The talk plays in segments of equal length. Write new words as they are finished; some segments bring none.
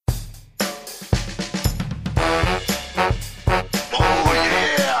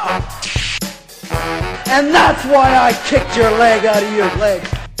And that's why I kicked your leg out of your leg.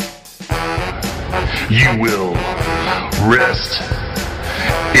 You will rest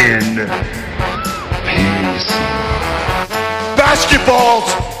in peace.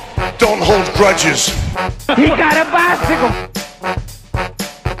 Basketballs don't hold grudges. He got a bicycle.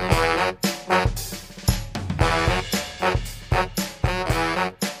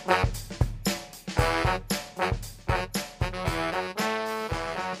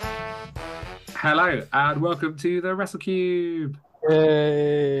 Hello and welcome to the Wrestlecube.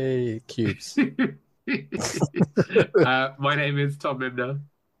 Yay, cubes. My name is Tom Mimner.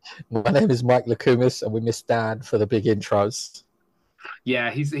 My name is Mike Lakumis, and we miss Dan for the big intros.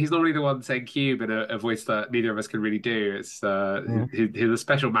 Yeah, he's normally the one saying cube in a voice that neither of us can really do. It's he's a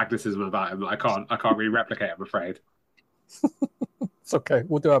special magnetism about him that I can't really replicate, I'm afraid. It's okay,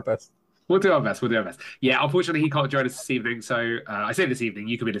 we'll do our best. We'll do our best. Yeah, unfortunately, he can't join us this evening. So I say this evening,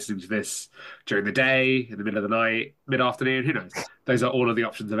 you could be listening to this during the day, in the middle of the night, mid-afternoon, who knows? Those are all of the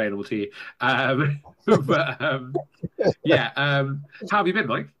options available to you. How have you been,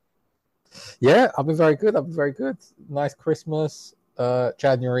 Mike? Yeah, I've been very good. Nice Christmas.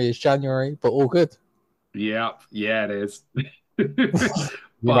 January is January, but all good. Yeah, it is.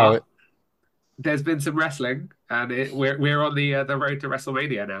 Know it. There's been some wrestling, and we're on the road to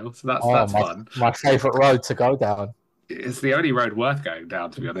WrestleMania now, so that's fun. My favourite road to go down. It's the only road worth going down,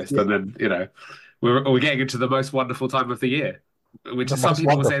 to be honest. Yeah. And then we're getting into the most wonderful time of the year, which some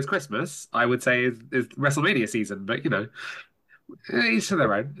people will say is Christmas. I would say is WrestleMania season, but each to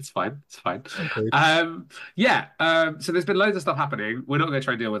their own. It's fine. Okay. So there's been loads of stuff happening. We're not going to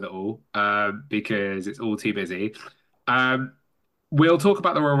try and deal with it all because it's all too busy. We'll talk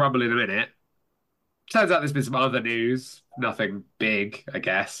about the Royal Rumble in a minute. Turns out there's been some other news. Nothing big, I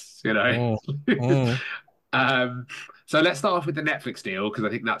guess, So let's start off with the Netflix deal, because I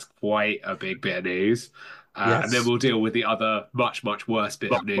think that's quite a big bit of news. Yes. And then we'll deal with the other much, much worse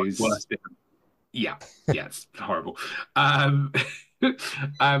bit of news. Yeah, it's horrible.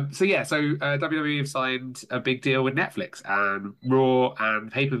 WWE have signed a big deal with Netflix, and Raw and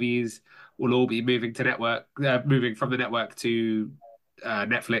pay-per-views will all be moving from the network to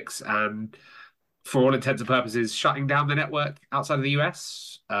Netflix, and for all intents and purposes, shutting down the network outside of the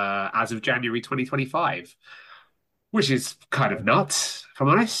US as of January 2025, which is kind of nuts, if I'm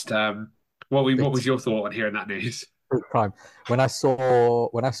honest. What was your thought on hearing that news? Time. When I saw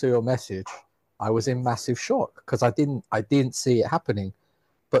your message, I was in massive shock because I didn't see it happening.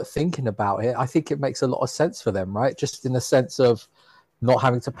 But thinking about it, I think it makes a lot of sense for them, right? Just in the sense of not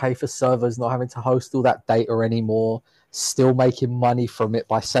having to pay for servers, not having to host all that data anymore, still making money from it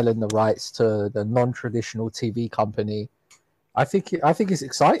by selling the rights to the non-traditional TV company. I think it's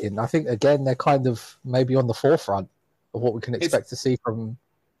exciting. I think, again, they're kind of maybe on the forefront of what we can expect to see from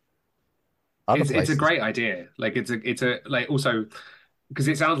other places. It's a great idea. Also, because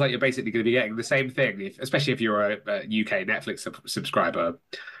it sounds like you're basically going to be getting the same thing, especially if you're a UK Netflix subscriber.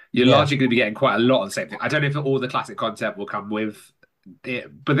 You're largely going to be getting quite a lot of the same thing. I don't know if all the classic content will come with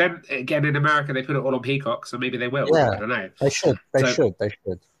it, but then again, in America, they put it all on Peacock, so maybe they will. Yeah, I don't know. They should.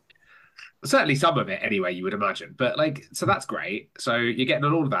 Certainly some of it, anyway, you would imagine. But so that's great. So you're getting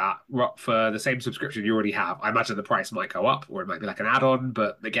all of that for the same subscription you already have. I imagine the price might go up, or it might be like an add-on.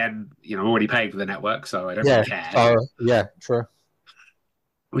 But again, I'm already paying for the network, so I don't really care. True.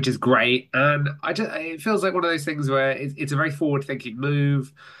 Which is great, and it feels like one of those things where it's a very forward-thinking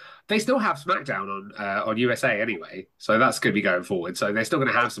move. They still have SmackDown on USA anyway, so that's going to be going forward. So they're still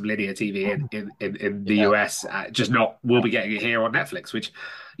going to have some linear TV in the US, just not we'll be getting it here on Netflix. Which,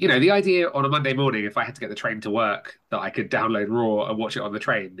 the idea on a Monday morning, if I had to get the train to work, that I could download Raw and watch it on the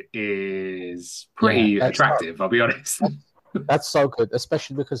train is pretty attractive. I'll be honest. That's so good,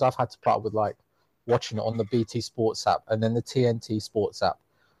 especially because I've had to put up with watching it on the BT Sports app and then the TNT Sports app,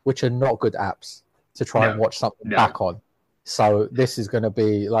 which are not good apps to try and watch something back on. So this is going to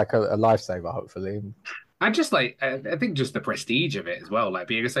be like a lifesaver, hopefully. And just I think just the prestige of it as well,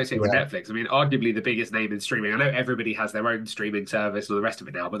 being associated with Netflix. I mean, arguably the biggest name in streaming. I know everybody has their own streaming service and all the rest of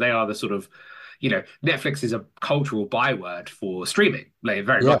it now, but they are the sort of, Netflix is a cultural byword for streaming,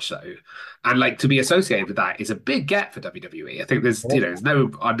 very much so. And to be associated with that is a big get for WWE. I think there's no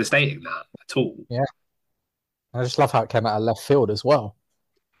understating that at all. Yeah. I just love how it came out of left field as well.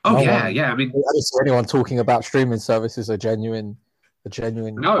 Oh, yeah. I mean, I don't see anyone talking about streaming services a genuine.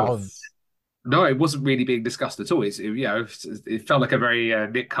 No, it wasn't really being discussed at all. It felt like a very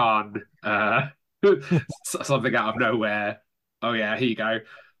Nick Khan something out of nowhere. Oh yeah, here you go.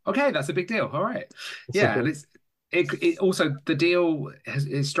 Okay, that's a big deal. All right, and it also the deal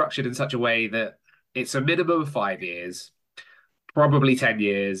is structured in such a way that it's a minimum of 5 years, probably 10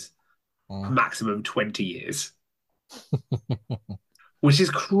 years. maximum 20 years, which is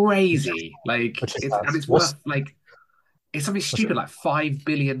crazy. Like, Which is and it's what's worth like it's something what's it? stupid like $5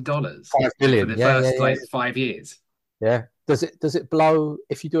 billion for 5 billion. the Yeah, yeah, first yeah, like 5 years. yeah. Does it blow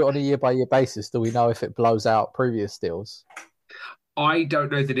if you do it on a year by year basis? Do we know if it blows out previous deals? I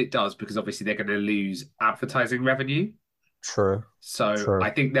don't know that it does because obviously they're going to lose advertising revenue. True, So true. I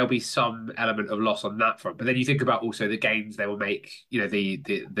think there'll be some element of loss on that front. But then you think about also the gains they will make,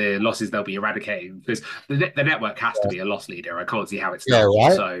 the losses they'll be eradicating because the network has to Yeah, be a loss leader. I can't see how it's yeah, not.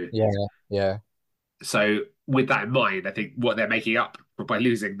 right. So Yeah, yeah, so with that in mind, I think what they're making up by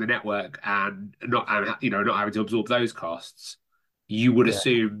losing the network and not having to absorb those costs, you would yeah,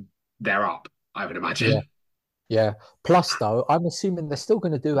 assume they're up. I would yeah, imagine. yeah. Plus, though, I'm assuming they're still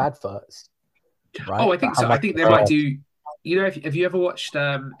going to do adverts, Oh, right? I But think how so. I much? think they might do. Have you ever watched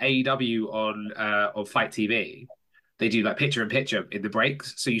AEW on Fight TV? They do like picture in picture in the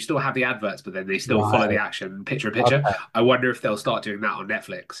breaks, so you still have the adverts, but then they still follow the Right. action picture in picture. Okay. I wonder if they'll start doing that on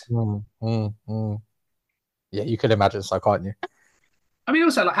Netflix. Mm. Yeah, you can imagine, so can't you? I mean,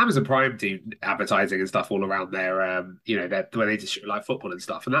 also like Amazon Prime do advertising and stuff all around their, when they just like football and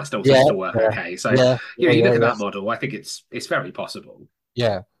stuff, and that still Yeah, seems to work yeah, okay. So, yeah, yeah, you yeah, look at yeah, that model, I think it's very possible.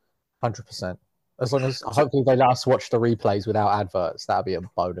 yeah. 100%. As long as hopefully they let us watch the replays without adverts, that'd be a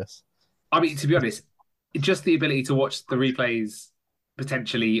bonus. I mean, to be honest, just the ability to watch the replays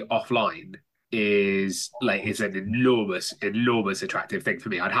potentially offline is an enormous attractive thing for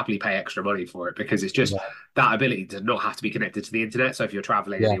me. I'd happily pay extra money for it because it's just Yeah, that ability to not have to be connected to the internet. So if you're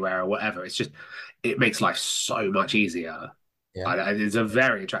traveling yeah, anywhere or whatever, it makes life so much easier. yeah. It's a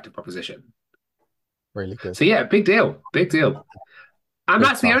very attractive proposition. Really good. So yeah, big deal. And Big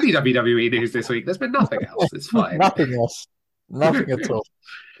that's the time. only WWE news this week. There's been nothing else. It's fine. Nothing else. Nothing at all.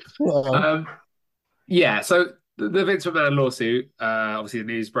 um, Yeah, so the Vince McMahon lawsuit, obviously the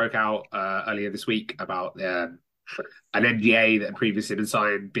news broke out earlier this week about an NDA that had previously been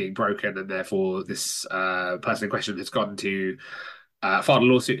signed being broken, and therefore this person in question has gone to filed a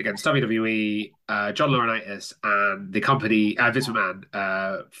lawsuit against WWE, John Laurinaitis, and the company, Vince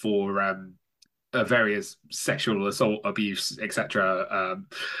McMahon, for various sexual assault, abuse, etc.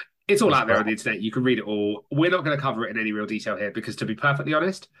 It's all That's out there on great. the internet. You can read it all. We're not going to cover it in any real detail here because, to be perfectly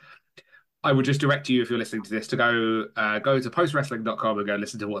honest, I would just direct you, if you're listening to this, to go to postwrestling.com and go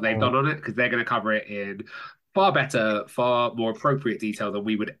listen to what they've done on it because they're going to cover it in far better, far more appropriate detail than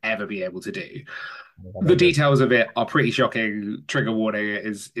we would ever be able to do. The details of it are pretty shocking. Trigger warning: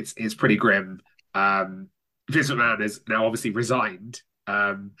 it's pretty grim. Vince McMahon is now obviously resigned,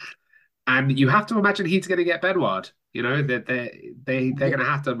 and you have to imagine he's going to get Benoit. You know that they're going to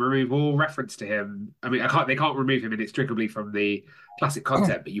have to remove all reference to him. I mean, they can't remove him inextricably from the classic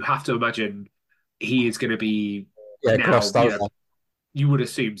content, but you have to imagine he is going to be Yeah, now. crossed over. You would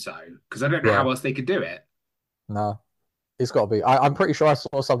assume so because I don't know Yeah. how else they could do it. No, he's got to be. I'm pretty sure I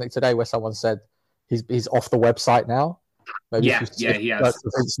saw something today where someone said he's off the website now. Maybe Yeah, he has.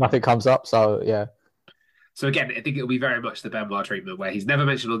 Nothing comes up. So yeah. So again, I think it'll be very much the Benoit treatment where he's never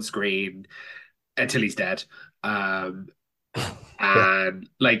mentioned on screen until he's dead. And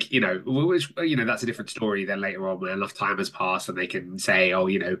which that's a different story then later on when enough time has passed and they can say, oh,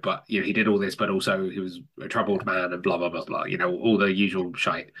 but he did all this, but also he was a troubled man and blah blah blah blah, all the usual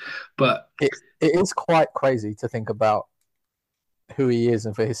shite. But it is quite crazy to think about who he is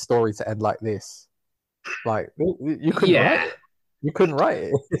and for his story to end like this. Like you couldn't write it. You couldn't write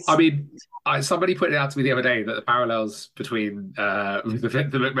it. I mean, somebody put it out to me the other day that the parallels between the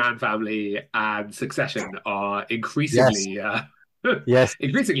McMahon family and Succession are increasingly, yes,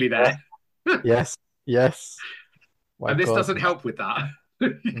 increasingly there. yes. And this doesn't help with that.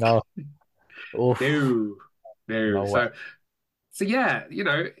 No. No. No So yeah,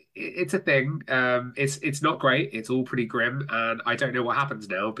 it's a thing. It's not great. It's all pretty grim, and I don't know what happens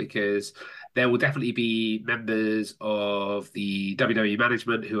now because there will definitely be members of the WWE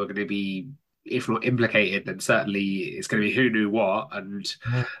management who are going to be, if not implicated, then certainly it's going to be who knew what, and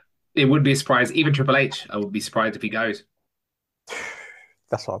it wouldn't be a surprise. Even Triple H, I would be surprised if he goes.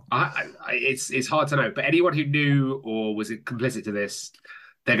 That's what. It's hard to know, but anyone who knew or was complicit to this,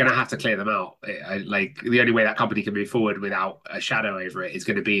 they're going to have to clear them out. Like the only way that company can move forward without a shadow over it is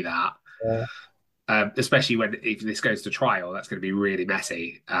going to be that. Yeah. Especially if this goes to trial, that's going to be really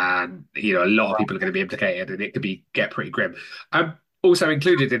messy, and a lot of people are going to be implicated, and it could get pretty grim. Also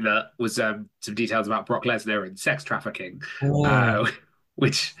included in that was some details about Brock Lesnar and sex trafficking,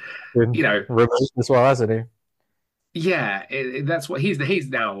 which removed as well, hasn't he? Yeah, that's what he's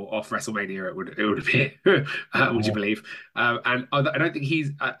now off WrestleMania. It would appear. Would you believe? And I don't think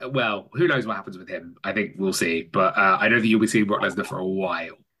he's well. Who knows what happens with him? I think we'll see. But I don't think you'll be seeing Brock Lesnar for a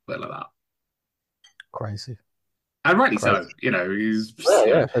while. Like that. Crazy. And rightly Crazy. so. You know, he's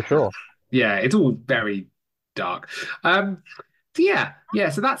Yeah, for sure. yeah, it's all very dark. Um, so yeah.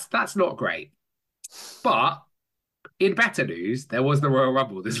 So that's not great. But in better news, there was the Royal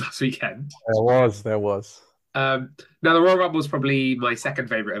Rumble this last weekend. There was. Now the Royal Rumble is probably my second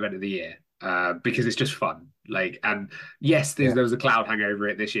favorite event of the year because it's just fun. Like, and yes, Yeah. there was a cloud hang over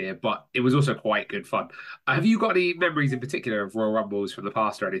it this year, but it was also quite good fun. Have you got any memories in particular of Royal Rumbles from the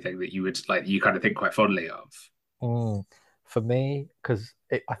past or anything that you would like you kind of think quite fondly of? Mm. For me, because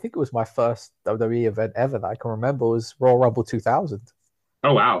I think it was my first WWE event ever that I can remember was Royal Rumble 2000.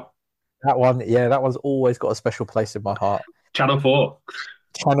 Oh wow, That one, yeah, that one's always got a special place in my heart. Channel 4.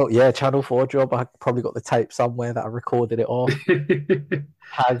 Channel 4 job. I probably got the tape somewhere that I recorded it off.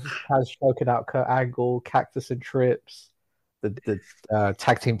 Has choking out Kurt Angle, Cactus and Trips, the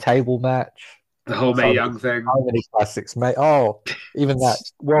tag team table match. The whole Mae Young thing. So many classics, mate. Oh, even that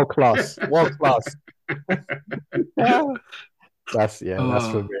world class. That's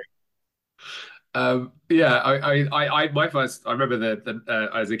for me. Yeah, my first. I remember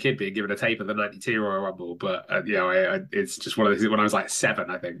as a kid being given a tape of the '92 Royal Rumble, but it's just one of those when I was like 7,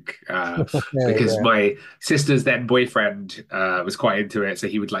 I think, because my sister's then boyfriend was quite into it, so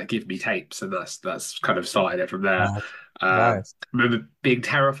he would like give me tapes, and that's kind of started it from there. Nice. I remember being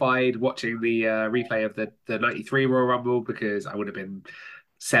terrified watching the replay of the '93 Royal Rumble because I would have been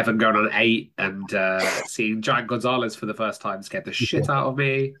 7 going on 8, and seeing Giant Gonzalez for the first time scared the shit out of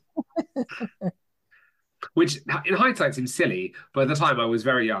me. Which in hindsight seems silly, but at the time I was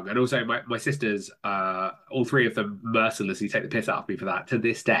very young. And also my sisters, all 3 of them mercilessly take the piss out of me for that to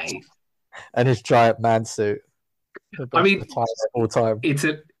this day. And his giant man suit. I mean, all time. It's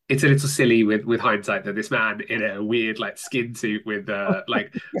a little silly with hindsight that this man in a weird like skin suit with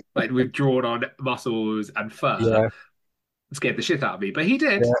like with drawn on muscles and fur scared the shit out of me. But he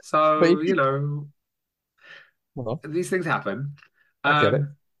did. Yeah. So, you know, these things happen. I get it.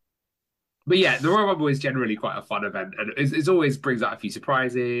 But yeah, the Royal Rumble is generally quite a fun event, and it always brings out a few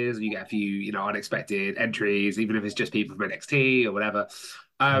surprises. You get a few, unexpected entries, even if it's just people from NXT or whatever.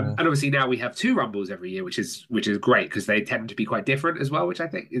 And obviously now we have 2 Rumbles every year, which is great because they tend to be quite different as well, which I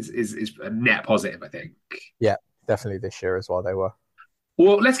think is a net positive. I think. Yeah, definitely this year as well. They were.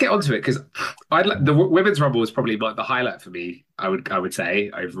 Well, let's get onto it because the Women's Rumble was probably the highlight for me. I would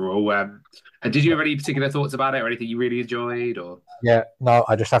say overall. And did you have any particular thoughts about it or anything you really enjoyed? Or yeah, no,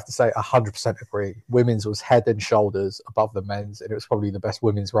 I just have to say 100% agree. Women's was head and shoulders above the men's, and it was probably the best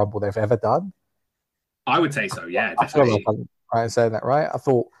Women's Rumble they've ever done. I would say so. Yeah, definitely. I feel like I'm right in saying that, right? I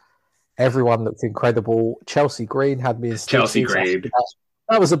thought everyone looked incredible. Chelsea Green had me in Chelsea Green.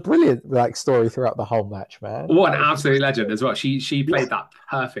 That was a brilliant story throughout the whole match, man. What an absolute legend as well. She played that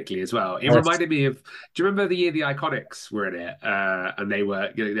perfectly as well. It reminded me of. Do you remember the year the Iconics were in it, and they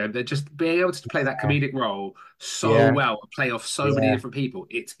were they're just being able to play that comedic role so well, play off so many different people.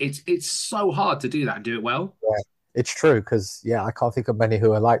 It's so hard to do that and do it well. Yeah. It's true because I can't think of many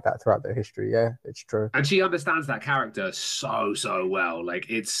who are like that throughout their history. Yeah, it's true. And she understands that character so well. Like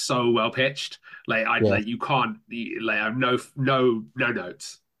it's so well pitched. Like like you can't like I have no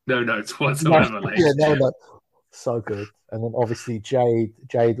notes whatsoever. No. So good. And then obviously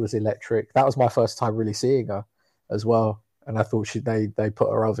Jade was electric. That was my first time really seeing her as well. And I thought they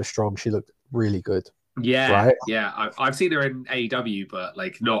put her over strong. She looked really good. Yeah, right? Yeah. I've seen her in AEW, but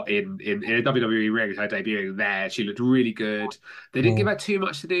like not in a WWE ring. Her debuting there, she looked really good. They didn't give her too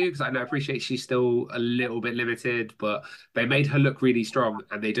much to do because I appreciate she's still a little bit limited, but they made her look really strong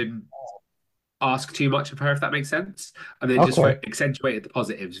and they didn't ask too much of her, if that makes sense. And they just accentuated the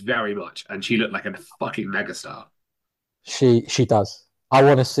positives very much, and she looked like a fucking megastar. She does. I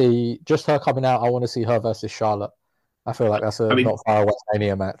want to see just her coming out. I want to see her versus Charlotte. I feel like that's not far away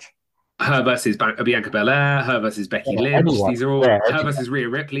Mania match. Her versus Bianca Belair, her versus Becky Lynch. These are all her versus Rhea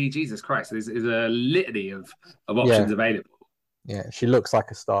Ripley. Jesus Christ, there's a litany of options available. Yeah, she looks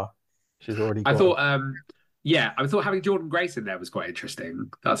like a star. She's already. I thought having Jordan Grace in there was quite interesting.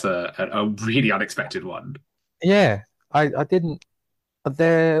 That's a really unexpected one. Yeah, I didn't.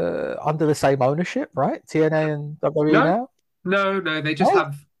 They're under the same ownership, right? TNA and WWE now. No, they just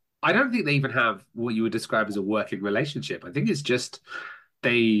have. I don't think they even have what you would describe as a working relationship. I think it's just.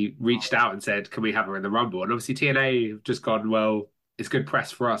 They reached out and said, can we have her in the Rumble? And obviously TNA have just gone, well, it's good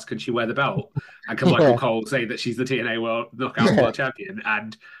press for us. Can she wear the belt? And can Michael Cole say that she's the TNA World Champion?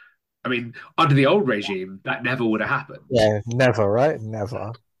 And I mean, under the old regime, that never would have happened. Yeah, never, right?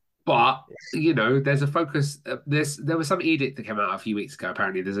 Never. But, there's a focus. There was some edict that came out a few weeks ago,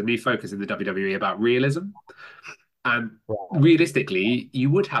 apparently. There's a new focus in the WWE about realism. And realistically,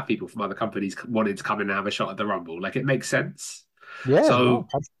 you would have people from other companies wanting to come in and have a shot at the Rumble. Like, it makes sense. Yeah. So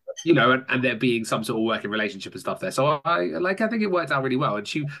and there being some sort of working relationship and stuff there. So I think it worked out really well, and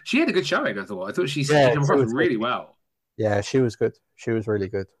she had a good showing. I thought she Yeah, came she across was good. really well. Yeah, she was good. She was really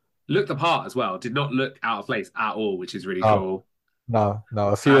good. Looked the part as well. Did not look out of place at all, which is really Oh, cool. no.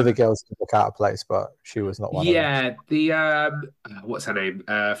 A few of the Um, girls did look out of place, but she was not one of them. yeah, the what's her name?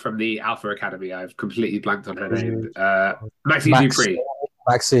 From the Alpha Academy. I've completely blanked on her name. Maxine Max, Dupree.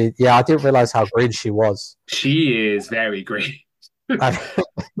 Maxie, yeah, I didn't realize how green she was. She is very green. And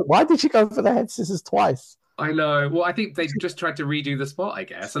why did she go for the head scissors twice? I know. Well, I think they just tried to redo the spot, I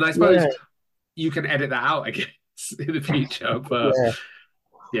guess. And I suppose Yeah, you can edit that out, I guess, in the future. But yeah,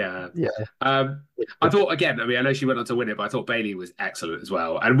 yeah. yeah. Um, I thought, again, I mean, I know she went on to win it, but I thought Bailey was excellent as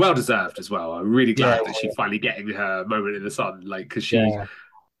well and well deserved as well. I'm really Yeah, glad that she's finally getting her moment in the sun, like, because yeah.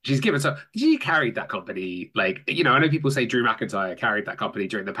 she's given so she carried that company. Like, I know people say Drew McIntyre carried that company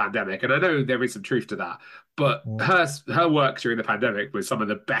during the pandemic, and I know there is some truth to that. But Mm, her work during the pandemic was some of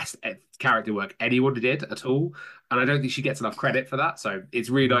the best character work anyone did at all, and I don't think she gets enough credit for that. So it's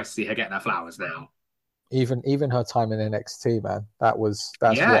really mm. nice to see her getting her flowers now. Even her time in NXT, man, that's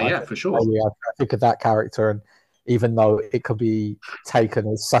Yeah, what I yeah, think. for sure. I think of that character, and even though it could be taken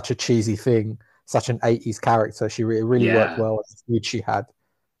as such a cheesy thing, such an '80s character, she really worked Yeah. well. The feud she had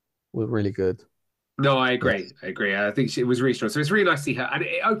was really good. No, I Yeah, agree. I agree. I think it was really strong. So it's really nice to see her, and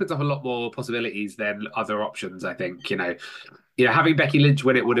it opens up a lot more possibilities than other options. I think having Becky Lynch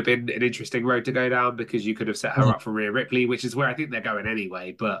win it would have been an interesting road to go down because you could have set her Mm. up for Rhea Ripley, which is where I think they're going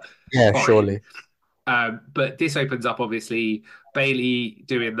anyway. But Yeah, fine. surely. But this opens up obviously Bailey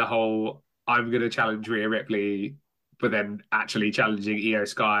doing the whole "I'm going to challenge Rhea Ripley," but then actually challenging Io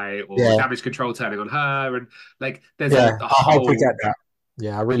Sky or Yeah, Damage Control turning on her, and like there's yeah. a I hope we whole get that.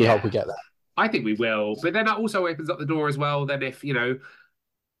 Yeah, I really hope we yeah. get that. I think we will, but then that also opens up the door as well. Then if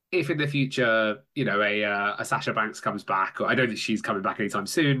in the future, a Sasha Banks comes back, or I don't think she's coming back anytime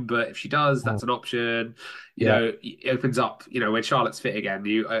soon, but if she does, Mm. that's an option. Yeah, It opens up. When Charlotte's fit again,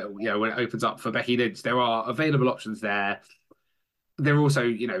 when it opens up for Becky Lynch, there are available options there. There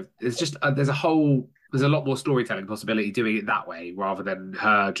also, there's a lot more storytelling possibility doing it that way rather than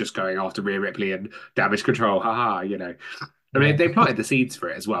her just going after Rhea Ripley and Damage Control. Haha. I mean, yeah, they planted the seeds for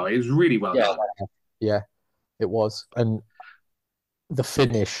it as well. It was really well yeah, done. yeah. It was, and the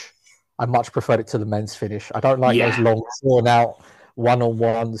finish, I much preferred it to the men's finish. I don't like those Yeah. long, drawn out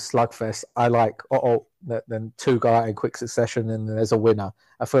one-on-one slugfest. I like, then two go out in quick succession and then there's a winner.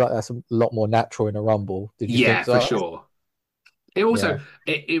 I feel like that's a lot more natural in a rumble. Did you Yeah, think for so? sure. It also Yeah,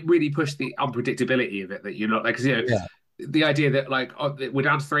 it really pushed the unpredictability of it that you're not like because yeah, the idea that like we're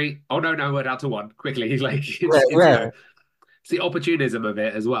down to three. Oh no, we're down to one quickly. Like yeah, it's yeah, it's the opportunism of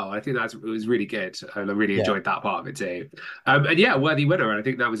it as well. I think it was really good, and I really yeah, enjoyed that part of it too. And yeah, worthy winner, and I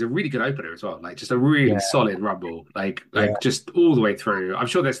think that was a really good opener as well. Like just a really yeah, solid rumble, yeah, just all the way through. I'm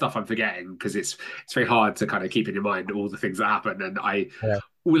sure there's stuff I'm forgetting because it's very hard to kind of keep in your mind all the things that happen. And I yeah.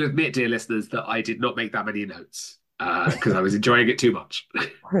 will admit, dear listeners, that I did not make that many notes because I was enjoying it too much.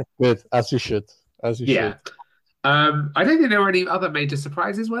 Good, as you should, as you Yeah. should. I don't think there were any other major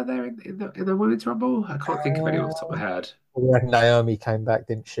surprises, were there, in the women's rumble? I can't think of any off the top of my head. Yeah, Naomi came back,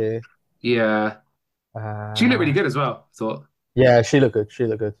 didn't she? Yeah. She looked really Uh, good as well, I thought. yeah, she looked good. She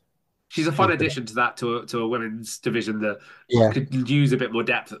looked good. She's a She fun was good. addition to that to a women's division that Yeah, could use a bit more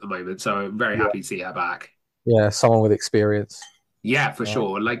depth at the moment. So I'm very yeah, happy to see her back. yeah. Someone with experience. Yeah, for Yeah,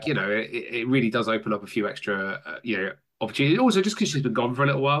 sure. Like, it really does open up a few extra, opportunities. Also, just because she's been gone for a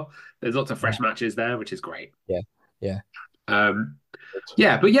little while, there's lots of yeah, fresh matches there, which is great. yeah, yeah. Um,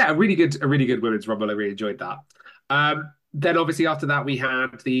 yeah, but yeah, a really good women's rumble. I really enjoyed that. Then obviously after that we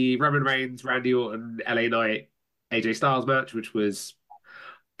had the Roman Reigns, Randy Orton, LA Knight, AJ Styles match, which was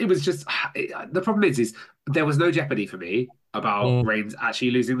it was just the problem is there was no jeopardy for me about Mm, Reigns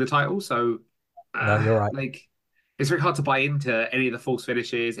actually losing the title. So no, you're right. like it's very hard to buy into any of the false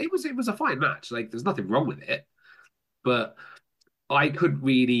finishes. It was a fine match. Like there's nothing wrong with it, but I couldn't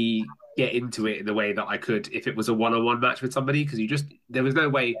really get into it in the way that I could if it was a one-on-one match with somebody because there was no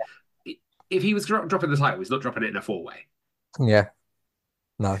way if he was dropping the title, he's not dropping it in a four-way. Yeah,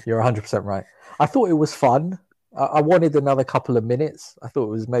 no, you're 100% right. I thought it was fun. I wanted another couple of minutes. I thought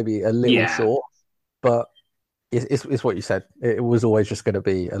it was maybe a little Yeah, short, but it's what you said. It was always just going to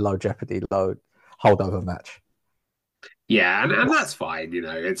be a low jeopardy, low holdover match. yeah, and that's fine.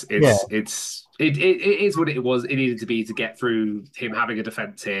 Yeah, It is what it was. It needed to be to get through him having a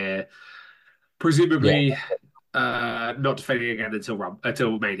defense here, yeah. presumably not defending again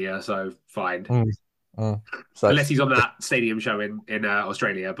until Mania. So fine, Mm, mm. So, unless he's on that stadium show in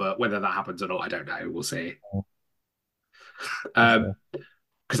Australia. But whether that happens or not, I don't know. We'll see. yeah.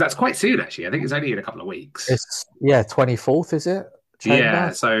 Because that's quite soon, actually. I think it's only in a couple of weeks. It's 24th, is it?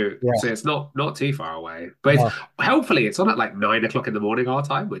 chamber. so Yeah. it's not too far away, but No. hopefully it's on at like 9 o'clock in the morning our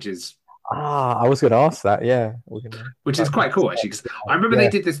time, which is I was going to ask that. Yeah, we're gonna. quite cool actually. Because I remember they Yeah,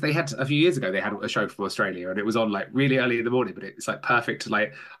 did this. They had a few years ago. They had a show from Australia, and it was on like really early in the morning. But it's like perfect to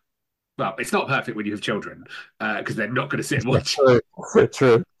like. Well, it's not perfect when you have children because they're not going to sit and watch.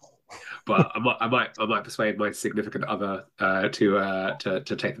 true. But I might persuade my significant other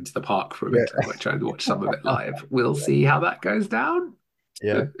to take them to the park for a bit and try and watch some of it live. We'll see how that goes down.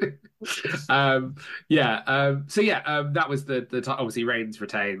 Yeah. That was the obviously Reigns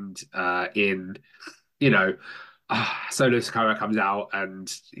retained in you know Solo Sikoa comes out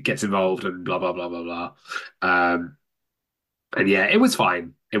and gets involved and blah blah blah blah blah. And yeah, it was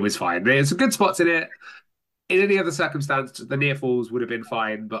fine. It was fine. There's some good spots in it. In any other circumstance, the near falls would have been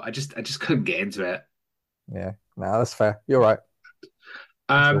fine, but I just couldn't get into it. Yeah. No, that's fair. You're right.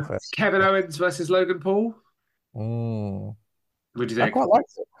 Fair. Kevin Owens versus Logan Paul. Mm. What do you think? I quite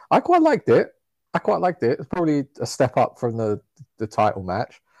liked it. I quite liked it. It's probably a step up from the title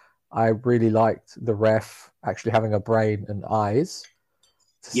match. I really liked the ref actually having a brain and eyes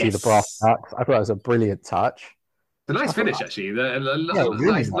to see the brass tacks. I thought it was a brilliant touch. The nice finish, actually.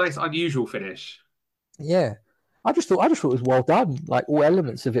 Nice, unusual finish. Yeah, I just thought it was well done. Like all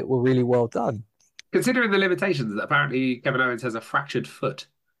elements of it were really well done. Considering the limitations that apparently Kevin Owens has a fractured foot.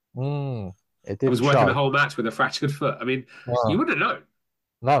 It did. I was working the whole match with a fractured foot. I mean, you wouldn't know.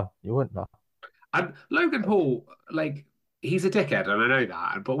 No, you wouldn't know. And Logan Paul, like, he's a dickhead, and I know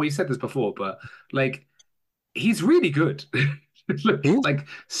that. But we've said this before. But like, he's really good. Like,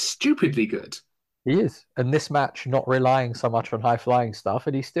 stupidly good. He is, and this match not relying so much on high flying stuff,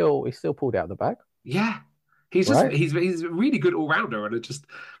 and he still pulled out the bag. Yeah, he's a really good all rounder, and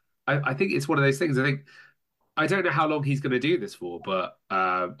I think it's one of those things. I don't know how long he's going to do this for, but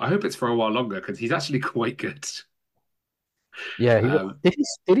I hope it's for a while longer because he's actually quite good. Yeah,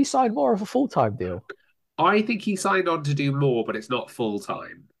 did he sign more of a full-time deal? I think he signed on to do more, but it's not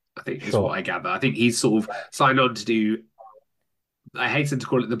full-time. I think is what I gather. I think he's sort of signed on to do. I hasten to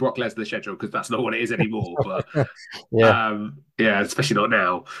call it the Brock Lesnar schedule because that's not what it is anymore. But especially not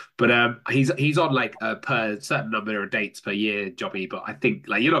now. But he's on like a per certain number of dates per year jobby. But I think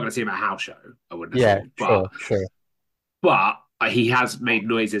like you're not going to see him at a house show. I wouldn't. Have thought. Sure. But he has made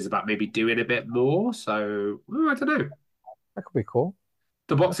noises about maybe doing a bit more. So I don't know. That could be cool.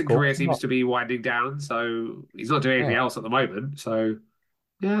 The boxing career seems to be winding down, so he's not doing anything else at the moment. So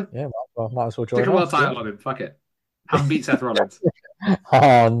yeah, might as well join. Stick a world title on him. Fuck it. Haven't beat Seth Rollins.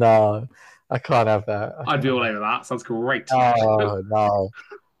 Oh no, I can't have that. I'd be all over that. Sounds great. Oh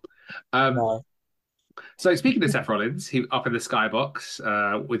no. So speaking of Seth Rollins, he up in the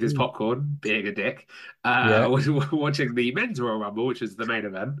skybox with his popcorn, being a dick, was watching the Men's Royal Rumble, which is the main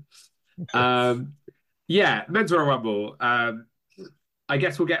event. Men's Royal Rumble. I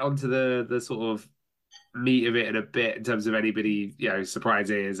guess we'll get onto the sort of meat of it in a bit in terms of anybody,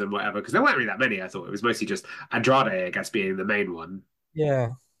 surprises and whatever, because there weren't really that many. I thought it was mostly just Andrade, I guess, being the main one. Yeah.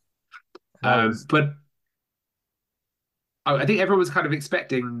 But I think everyone was kind of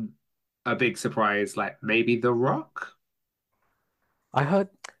expecting a big surprise, like maybe The Rock. I heard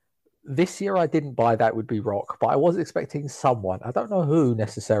this year I didn't buy that would be Rock, but I was expecting someone. I don't know who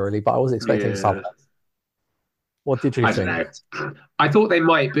necessarily, but I was expecting someone. What did you think? I don't know. I thought they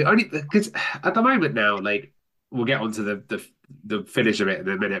might, but only because at the moment now, like we'll get onto the finish of it in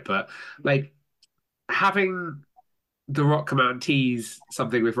a minute, but like having The Rock come out and tease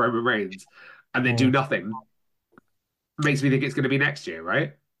something with Roman Reigns and then do nothing makes me think it's going to be next year,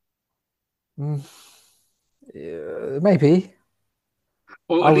 right? Maybe.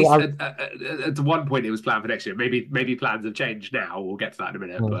 Or at least at one point it was planned for next year. Maybe plans have changed now. We'll get to that in a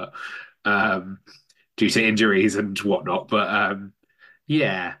minute, but due to injuries and whatnot. But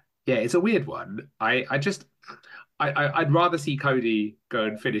it's a weird one. I'd rather see Cody go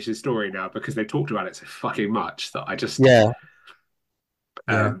and finish his story now because they talked about it so fucking much that I just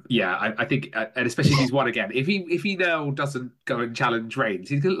I think, and especially if he's won again, if he now doesn't go and challenge Reigns,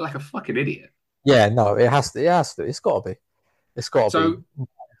 he's gonna look like a fucking idiot. Yeah, no, it has to. It's got to be. It's got to be.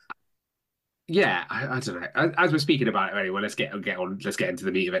 Yeah, I don't know. As we're speaking about it anyway, let's get on. Let's get into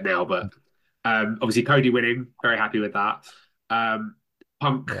the meat of it now. But obviously, Cody winning, very happy with that.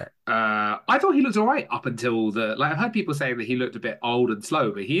 Punk, I thought he looked all right up until I've heard people saying that he looked a bit old and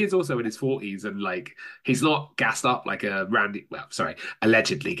slow, but he is also in his 40s and like he's not gassed up like a Randy. Well, sorry,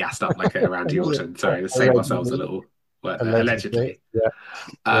 allegedly gassed up like a Randy Orton. Sorry, let's save ourselves a little. Well, allegedly.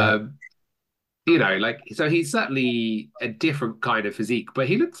 So he's certainly a different kind of physique, but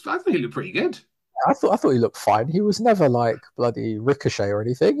I thought he looked pretty good. I thought he looked fine. He was never like bloody Ricochet or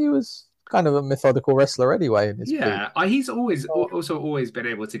anything. He was kind of a methodical wrestler anyway in his peak. Yeah, he's also always been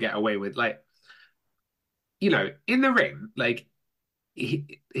able to get away with like, in the ring, like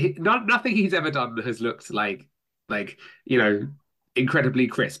nothing he's ever done has looked like you know incredibly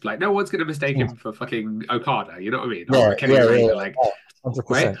crisp. Like no one's gonna mistake him for fucking Okada. You know what I mean? Or Kenny Omega, like 100%.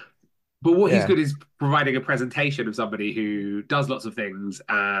 right. But what he's Yeah. good is providing a presentation of somebody who does lots of things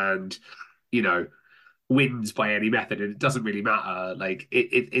and you know wins by any method, and it doesn't really matter. Like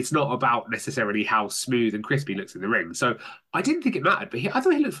it's not about necessarily how smooth and crisp he looks in the ring. So I didn't think it mattered, but I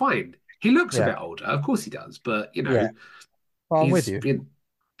thought he looked fine. He looks a Yeah. bit older, of course he does, but Yeah. Well, I'm with he's you. been.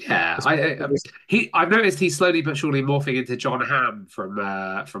 Yeah, I've noticed he's slowly but surely morphing into John Hamm from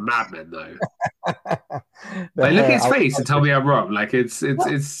Mad Men, though. Like, look at his face and tell me I'm wrong. Like, it's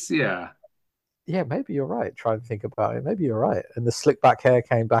yeah. Yeah, maybe you're right. Try and think about it. Maybe you're right. And the slick back hair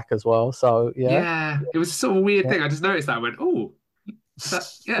came back as well. So yeah. Yeah, it was sort of a weird thing. I just noticed that. I went, oh,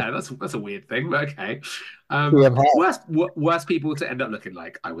 that's a weird thing, but okay. Worst people to end up looking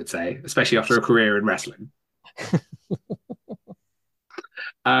like, I would say, especially after a career in wrestling.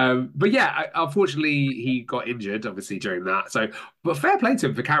 But yeah, unfortunately, he got injured, obviously, during that. So, but fair play to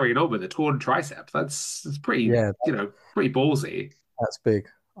him for carrying on with a torn tricep. That's pretty, pretty ballsy. That's big.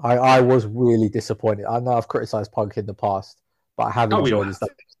 I was really disappointed. I know I've criticized Punk in the past, but I have enjoyed his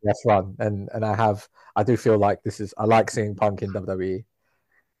WWF run, and I do feel like I like seeing Punk in WWE.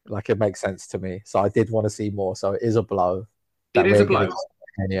 Like it makes sense to me. So I did want to see more. So it is a blow. It is a blow.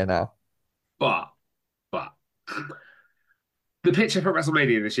 Now. But the picture for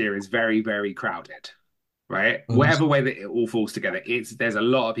WrestleMania this year is very, very crowded, right? Mm-hmm. Whatever way that it all falls together, there's a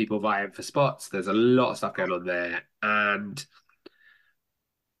lot of people vying for spots. There's a lot of stuff going on there, and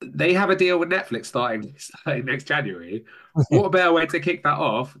they have a deal with Netflix starting next January. What a better way to kick that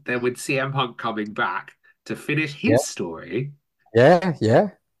off than with CM Punk coming back to finish his story? Yeah.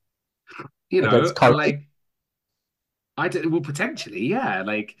 And like. Potentially, yeah.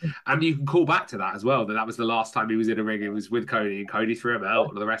 Like, and you can call back to that as well. That was the last time he was in a ring. It was with Cody, and Cody threw him out,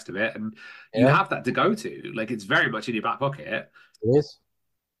 and the rest of it. And you have that to go to. Like, it's very much in your back pocket. It is.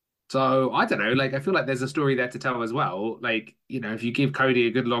 So I don't know. Like, I feel like there's a story there to tell as well. Like, if you give Cody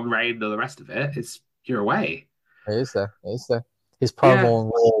a good long reign and the rest of it, you're away. It is there. His promo on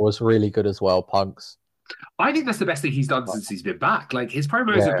Raw was really good as well. Punk's. I think that's the best thing he's done since he's been back. Like his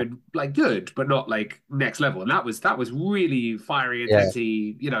promos have been like good, but not like next level. And that was really fiery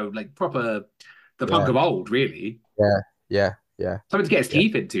intensity. Like proper the Punk of old, really. Yeah. Something to get his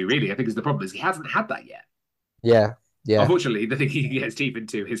teeth into, really. I think is the problem is he hasn't had that yet. Yeah. Unfortunately, the thing he can get his teeth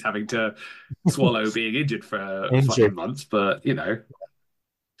into is having to swallow being injured for fucking months. But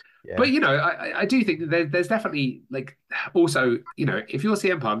Yeah. But I do think that there's definitely like also if you're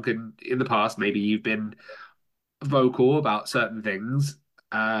CM Punk and in the past maybe you've been vocal about certain things,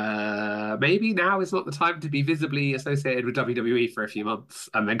 maybe now is not the time to be visibly associated with WWE for a few months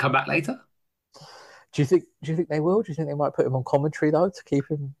and then come back later. Do you think they will? Do you think they might put him on commentary though to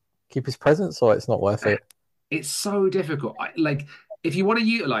keep his presence, or it's not worth it? It's so difficult. Like if you want to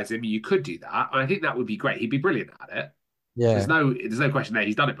utilize him, you could do that, and I think that would be great. He'd be brilliant at it. Yeah, there's no question there.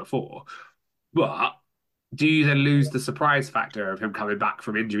 He's done it before, but do you then lose the surprise factor of him coming back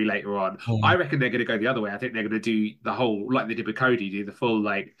from injury later on? I reckon they're going to go the other way. I think they're going to do the whole like they did with Cody, do the full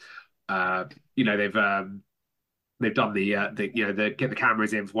like, they've done the get the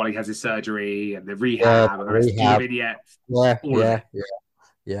cameras in while he has his surgery and the rehab and the rest of the vignettes.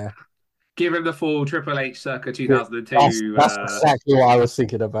 Yeah. Give him the full Triple H circa 2002. That's exactly what I was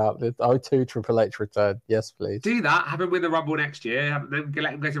thinking about. The 02 Triple H return. Yes, please. Do that. Have him win the Rumble next year. Then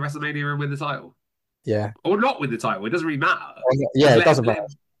let him go to WrestleMania and win the title. Yeah. Or not win the title. It doesn't really matter. Yeah, it doesn't matter.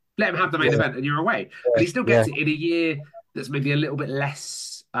 Let him have the main event and you're away. And he still gets it in a year that's maybe a little bit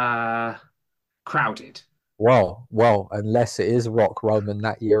less crowded. Well, unless it is Rock Roman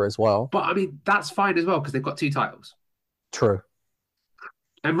that year as well. But I mean, that's fine as well because they've got 2 titles. True.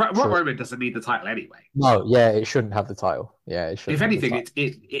 And Rock Roman doesn't need the title anyway. No, it shouldn't have the title. Yeah, it should. If anything,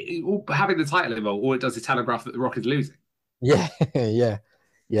 it having the title involved, all it does is telegraph that the Rock is losing. Yeah.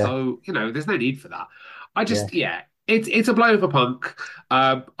 So there's no need for that. I just it's a blow for Punk.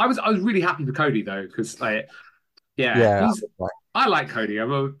 I was really happy for Cody though because I like Cody.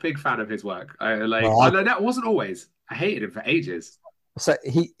 I'm a big fan of his work. I know that wasn't always. I hated him for ages. So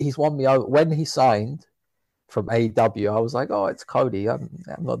he's won me over when he signed from AEW. I was like, oh, it's Cody. I'm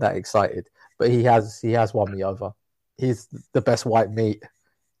not that excited, but he has won me over. He's the best white meat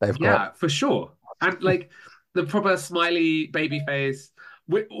they've got. Yeah, for sure. And like the proper smiley baby face.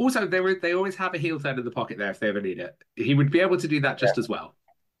 Also, they always have a heel turn in the pocket there if they ever need it. He would be able to do that just as well.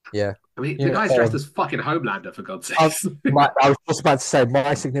 Yeah. I mean, You the know, guy's dressed as fucking Homelander, for God's I, sakes. I was just about to say,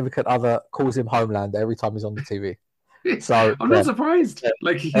 my significant other calls him Homelander every time he's on the TV. So I'm not yeah, surprised. yeah,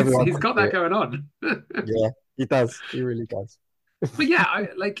 Like everyone he's can got see that it. going on. Yeah, he does. He really does. But yeah,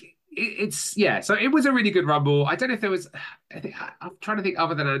 it's yeah. So it was a really good Rumble. I don't know if there was. I'm trying to think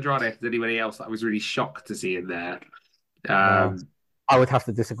other than Andrade, if there's anybody else that I was really shocked to see in there. No, Um, I would have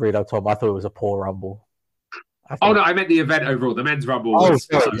to disagree though, Tom. I thought it was a poor Rumble. I oh think. no, I meant the event overall. The men's Rumble Oh, was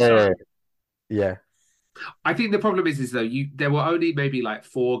sorry. so Yeah, yeah, sorry. yeah. I think the problem is though there were only maybe like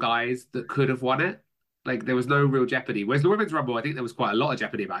four guys that could have won it. Like there was no real jeopardy. Whereas the women's Rumble, I think there was quite a lot of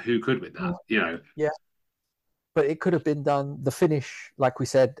jeopardy about who could win that. You know. Yeah, but it could have been done. The finish, like we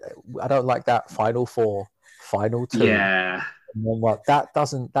said, I don't like that final four, final two. Yeah. And then what? That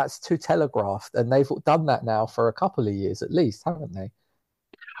doesn't. That's too telegraphed, and they've done that now for a couple of years at least, haven't they?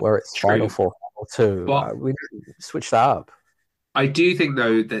 Where it's final True. four, final two. But We need to switch that up. I do think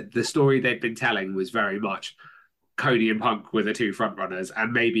though that the story they'd been telling was very much Cody and Punk were the two front runners,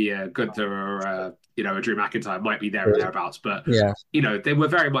 and maybe a Gunther or a Drew McIntyre might be there and thereabouts. But Yeah, they were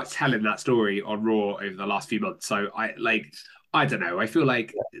very much telling that story on Raw over the last few months. So I don't know. I feel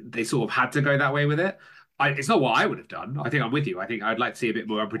like they sort of had to go that way with it. It's not what I would have done. I think I'm with you. I think I'd like to see a bit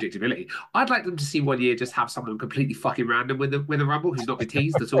more unpredictability. I'd like them to see one year just have someone completely fucking random with a Rumble who's not been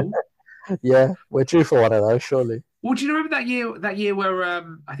teased at all. yeah. We're due for one of those, surely. Well, do you remember that year? That year where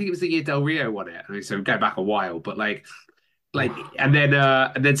I think it was the year Del Rio won it. I mean, so go back a while, but and then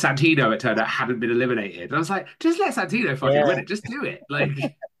Santino, it turned out, hadn't been eliminated. And I was like, just let Santino fucking Yeah, win it. Just do it.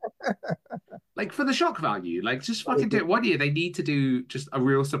 Like for the shock value. Like just fucking do it. One year they need to do just a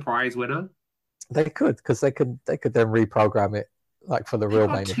real surprise winner. they could because they could then reprogram it like for the They've real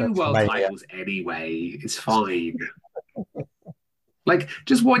got main two event for world Mania. titles anyway. It's fine. Like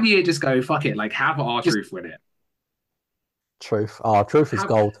just one year, just go fuck it. Like have Just R-Truth win it. truth. Oh, truth is Have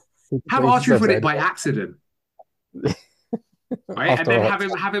gold. have He R-Truth deserves win it it by anyway. accident. Right, and After then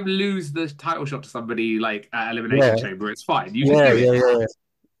all, have him lose the title shot to somebody like at Elimination yeah, Chamber. It's fine. You just yeah, do it. yeah, yeah,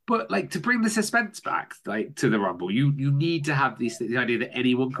 But like to bring the suspense back, like to the Rumble, you need to have the idea that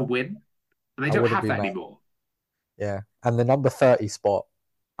anyone could win, and they I don't wouldn't have be that mad. anymore. Yeah, and the number 30 spot,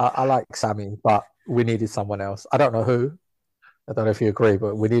 I like Sammy, but we needed someone else. I don't know who. I don't know if you agree,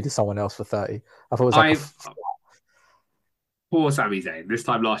 but we needed someone else for 30. I thought it was like I Poor Sami Zayn. This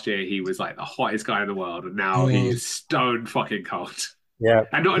time last year, he was like the hottest guy in the world, and now he Mm, is stone fucking cold, yeah,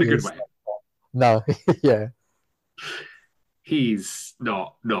 and not in a he good is. way. No, yeah, He's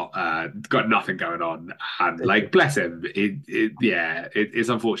not got nothing going on, and like bless him. It's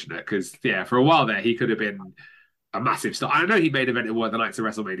unfortunate because for a while there he could have been a massive star. I know he made event at one of the nights of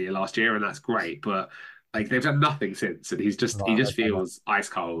WrestleMania last year, and that's great. But like they've done nothing since, and he no, just no. feels ice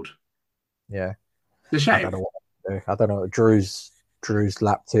cold. Yeah. It's a I don't shame. know what to do. I don't know. Drew's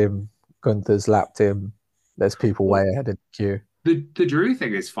lapped him. Gunther's lapped him. There's people Well, way ahead in the queue. the Drew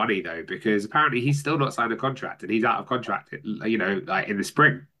thing is funny though because apparently he's still not signed a contract, and he's out of contract. Like in the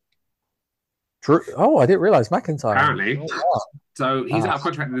spring. Drew. Oh, I didn't realize McIntyre. Apparently, Oh, so he's wow. out of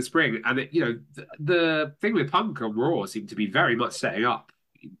contract in the spring, and the thing with Punk on Raw seemed to be very much setting up.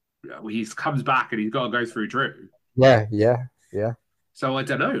 He comes back and he's got to go through Drew. Yeah, yeah, yeah, So I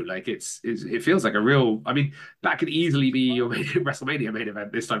don't know. Like it feels like a real. I mean, that could easily be your WrestleMania main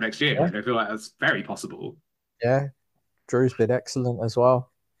event this time next year. yeah, Like, I feel like that's very possible. yeah. Drew's been excellent as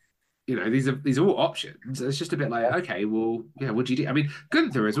well. These are all options. It's just a bit like, okay, well, yeah, what do you do? I mean,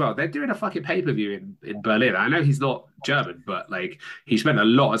 Gunther as well. They're doing a fucking pay-per-view in Berlin. I know he's not German, but like he spent a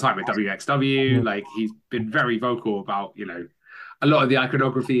lot of time at WXW. Mhm. Like he's been very vocal about, a lot of the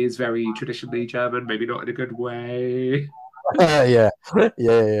iconography is very traditionally German, maybe not in a good way. Yeah, yeah,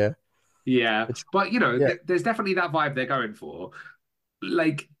 yeah. Yeah, It's, but yeah, there's definitely that vibe they're going for.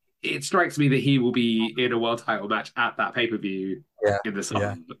 Like, it strikes me that he will be in a world title match at that pay-per-view yeah, in the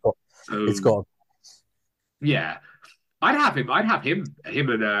yeah. summer. It's So got. yeah, I'd have him. I'd have him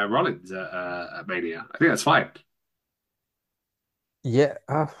and Rollins at Mania. I think that's fine. Yeah,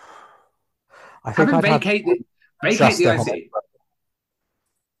 I Have think him I'd have vacate just the the. IC.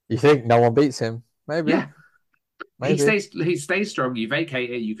 You think no one beats him? Maybe, Yeah, maybe. he stays strong. You vacate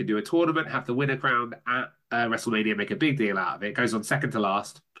it. You can do a tournament, have the winner crowned at WrestleMania, make a big deal out of it. Goes on second to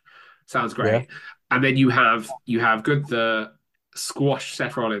last. Sounds Yeah. great. And then you have Gunther squash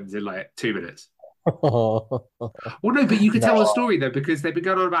Seth Rollins in like 2 minutes. Well, no, but you could No. tell a story though because they've been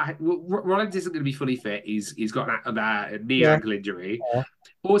going on about Rollins isn't going to be fully fit. He's got a knee Yeah. ankle injury. Yeah.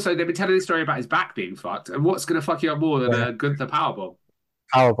 Also, they've been telling the story about his back being fucked. And what's going to fuck you up more than Yeah. a Gunther powerbomb?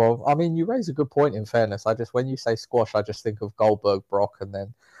 Powerbomb. I mean, you raise a good point. In fairness, when you say squash, I just think of Goldberg, Brock, and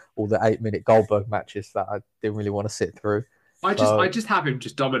then all the 8-minute Goldberg matches that I didn't really want to sit through. So I just have him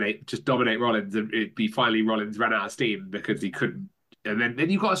just dominate Rollins, and it'd be finally Rollins ran out of steam because he couldn't. And then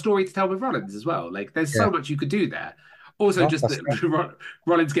you've got a story to tell with Rollins as well. Like, there's yeah, so much you could do there. Also, no, just that's that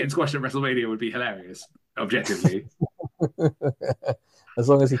Rollins getting squashed at WrestleMania would be hilarious, objectively. as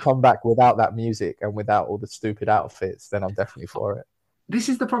long as he come back without that music and without all the stupid outfits, then I'm definitely for it. This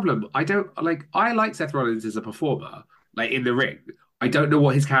is the problem. I don't like. I like Seth Rollins as a performer, like in the ring. I don't know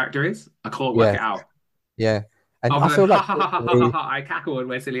what his character is. I can't work Yeah, it out. yeah. And I Other than feel ha like ha ha ha ha ha recently, ha, I cackle and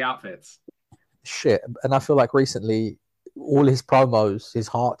wear silly outfits. shit, and I feel like recently, all his promos, his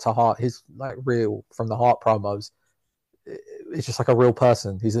heart to heart, his like real from the heart promos, it's just like a real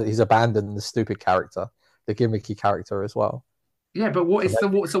person. He's abandoned the stupid character, the gimmicky character as well. Yeah, but what So is the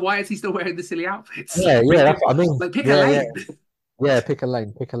what? So why is he still wearing the silly outfits? yeah, yeah, that's what I mean. Like pick a Yeah, yeah, lane. yeah. Pick a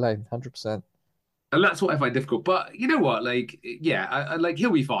lane, 100%. And that's what I find difficult. But you know what? Like, yeah, like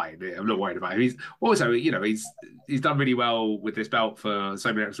he'll be fine. I'm not worried about him. He's also, he's done really well with this belt for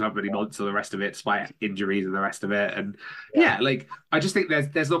so many months or the rest of it, despite injuries and the rest of it. And Yeah, yeah, like I just think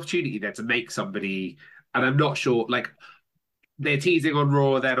there's an opportunity there to make somebody. And I'm not sure. Like they're teasing on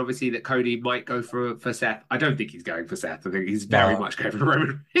Raw, then obviously that Cody might go for Seth. I don't think he's going for Seth. I think he's very no, much going for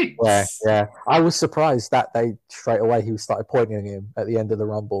Roman yeah, Reigns. yeah. I was surprised that they straight away he started pointing him at the end of the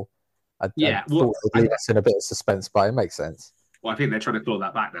Rumble. I Yeah, thought it would leave us in a bit of suspense, but it makes sense. well, I think they're trying to claw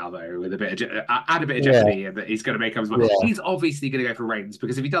that back now, though, with a bit of add a bit of Yeah, jeopardy, and that he's going to make up his mind. yeah, He's obviously going to go for Reigns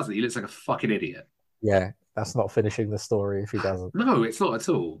because if he doesn't, he looks like a fucking idiot. yeah. That's not finishing the story if he doesn't. No, it's not at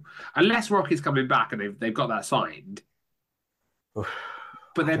all. Unless Rock is coming back and they've got that signed.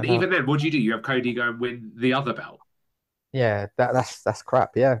 But I then don't know. even then, what do? You have Cody go and win the other belt. Yeah, that's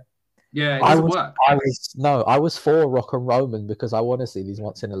crap. Yeah, Yeah, it I doesn't was work. I was no, I was for Rock and Roman because I want to see these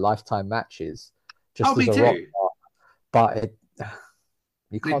once in a lifetime matches, Oh, just as me a Rock too. star. But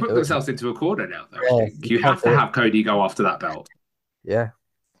you They can't put do it. themselves into a corner now, though. I Yeah, think you you can't have to do it. have Cody go after that belt, Yeah,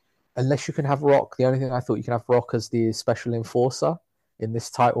 unless you can have Rock. The only thing I thought you can have Rock as the special enforcer in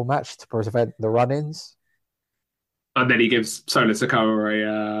this title match to prevent the run-ins. and then he gives Solo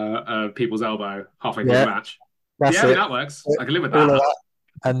Sikoa a people's elbow halfway through the Yeah, match. that's Yeah, I mean it. that works. I can live with All of that. that.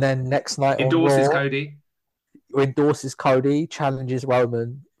 And then next night on Endorses Raw, Cody. endorses Cody, challenges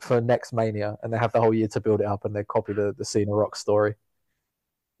Roman for next Mania, and they have the whole year to build it up, and they copy the Cena Rock story.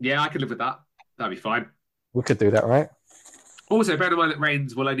 Yeah, I could live with that. That'd be fine. We could do that, right? Also, bear in mind that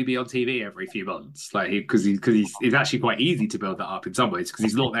Reigns will only be on TV every few months, like because he's actually quite easy to build that up in some ways because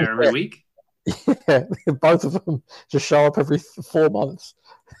he's not there every week. Yeah, both of them just show up every 4 months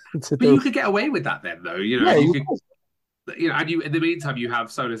to But do. you could get away with that then, though. Yeah, You you could, could. and you in the meantime you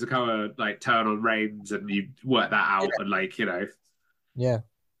have Solo Sikoa like turn on Reigns and you work that out and Yeah,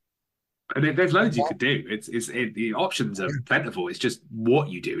 and there's loads you could do. The options are plentiful. It's just what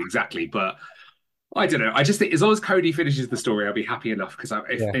you do exactly. But I don't know. I just think as long as Cody finishes the story, I'll be happy enough. Because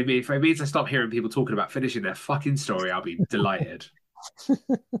yeah. if it means I stop hearing people talking about finishing their fucking story, I'll be delighted.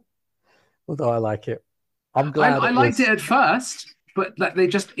 Although I like it, I'm I, glad I it liked was. it at first, but like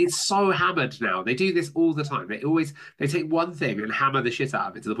it's so hammered now. They do this all the time. They take one thing and hammer the shit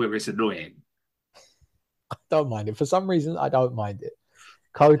out of it to the point where it's annoying. I don't mind it for some reason. I don't mind it.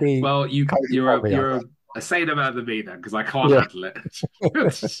 Cody, Well, Cody you're got a me up. you're a saner man than me then because I can't Yeah, handle it.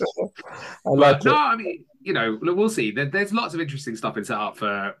 I But like no, it. I mean, look, we'll see. There's lots of interesting stuff in set up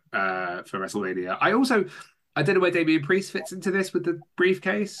for WrestleMania. I don't know where Damian Priest fits into this with the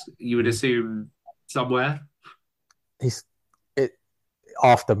briefcase. You would assume somewhere. He's it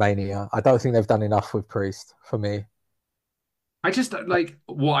after Mania. I don't think they've done enough with Priest for me. I just like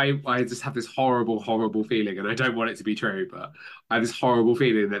what I just have this horrible, horrible feeling, and I don't want it to be true, but I have this horrible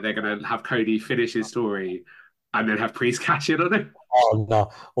feeling that they're going to have Cody finish his story and then have Priest cash in on it.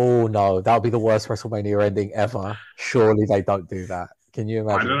 Oh no, that would be the worst WrestleMania ending ever. Surely they don't do that. Can you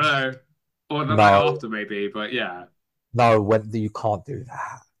I don't imagine? know. Or the night No, after, maybe, but yeah. no, when you can't do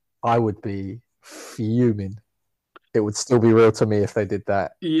that. I would be fuming. It would still be real to me if they did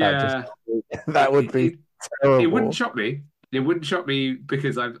that. That just Yeah. that would be It wouldn't terrible. shock me. It wouldn't shock me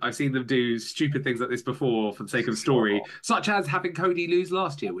because I've seen them do stupid things like this before for the sake of story, such as having Cody lose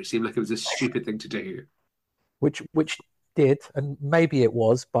last year, which seemed like it was a stupid thing to do. Which did, and maybe it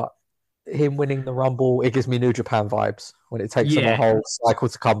was, but him winning the Rumble, it gives me New Japan vibes. When it takes them a Yeah. whole cycle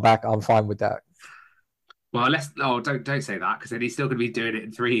to come back, I'm fine with that. Well, don't say that because then he's still going to be doing it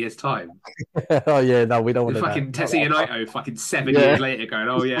in 3 years' time. Oh yeah, no, we don't The want fucking that. Tetsuya Naito, fucking 7 years Yeah, later, going,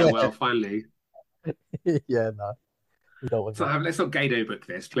 oh yeah, yeah, well, finally. yeah, no, we don't want So that. let's not Gato book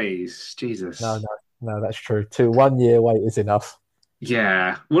this, please. No, Jesus. no, no, that's true. 1 year wait is enough.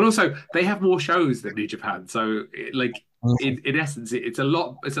 Yeah. Well, also they have more shows than New Japan, so Mm, in essence, it's a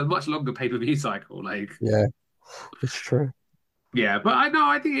much longer pay-per-view cycle. Like, yeah, it's true. Yeah, but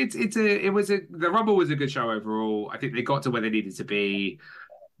I think the Rumble was a good show overall. I think they got to where they needed to be.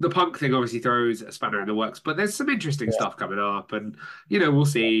 The Punk thing obviously throws a spanner in the works, but there's some interesting Yeah, stuff coming up, and we'll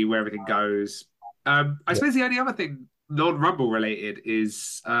see where everything goes. I yeah. suppose the only other thing non-Rumble related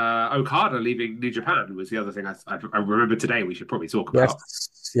is Okada leaving New Japan was the other thing I remember today we should probably talk about.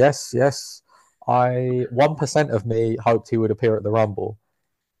 Yes, yes, yes. 1% of me hoped he would appear at the Rumble.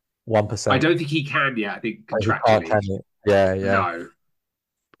 I 1%. don't think he can yet. I think But he can't, can contractually, it? Yeah, yeah. no.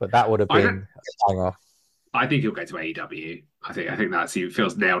 But that would have I don't. been a banger. I think he'll go to AEW. I think that's he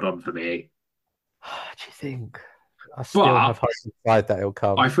feels nailed on for me. Do you think? I still But have hope inside that he'll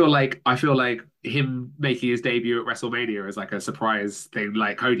come. I feel like him making his debut at WrestleMania as like a surprise thing,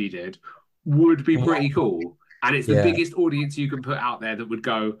 like Cody did, would be pretty cool. And it's the Yeah, biggest audience you can put out there that would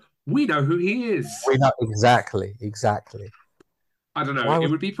go, we know who he is. we know exactly, exactly. I don't know. Why It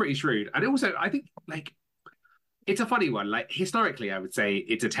would? would be pretty shrewd. And also, I think like it's a funny one. Like historically, I would say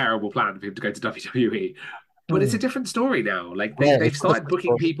it's a terrible plan for him to go to WWE, but it's a Hmm. different story now. Like Yeah, they've it's started different.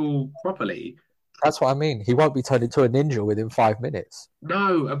 booking people properly. That's what I mean. He won't be turned into a ninja within 5 minutes.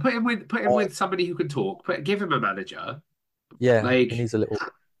 No, and put him Uh, with somebody who can talk. Give him a manager. yeah, he Like needs a little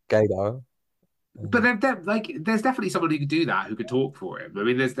gato. But And there's definitely someone who could do that, who could talk for him. I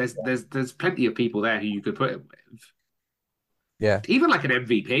mean, there's plenty of people there who you could put him with. yeah, Even like an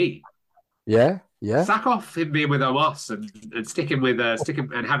MVP. yeah, yeah, Sack off him being with Omos and stick him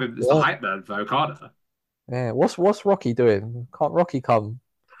and have him as the yeah, hype man for Okada. yeah. What's Rocky doing? Can't Rocky come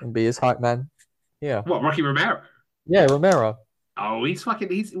and be his hype man? Yeah, What, Rocky Romero? yeah. Romero, Oh, he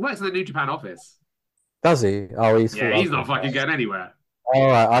works in the New Japan office. does he? Oh, he's Yeah, full. he's Okay. not fucking going anywhere. All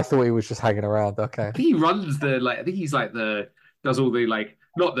right. I thought he was just hanging around. Okay. I think he runs I think he's like the does all the like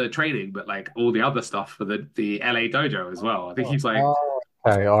not the training, but like all the other stuff for the LA dojo as well. I think he's like Oh,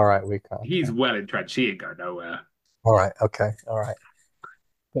 okay. All right. We can. he's Okay. well entrenched. He ain't going nowhere. All right. Okay. All right.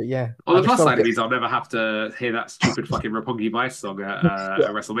 But yeah, On I the just plus don't side, it get. means I'll never have to hear that stupid fucking Roppongi Vice song Yeah.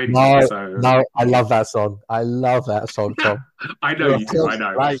 at WrestleMania. No, So no. I love that song. I love that song, Tom. I know You're you do. I just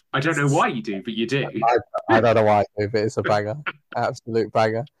know. right. I don't know why you do, but you do. I don't know why, but it's a banger. Absolute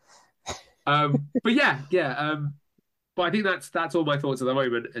banger. But yeah, yeah. But I think that's all my thoughts at the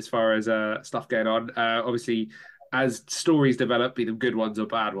moment as far as stuff going on. Obviously, as stories develop, be them good ones or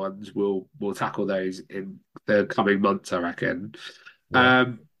bad ones, we'll tackle those in the coming months, I reckon. Yeah.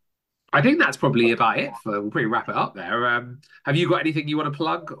 Um, I think that's probably about it. We'll probably wrap it up there. Have you got anything you want to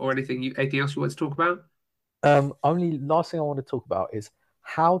plug or anything else you want to talk about? Only last thing I want to talk about is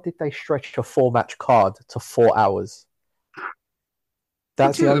how did they stretch a 4 match card to 4 hours?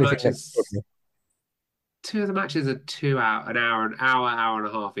 That's Two the of the only thing that matches, two of the matches are 2 hour, hour and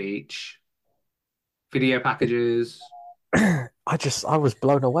a half each. Video packages. I was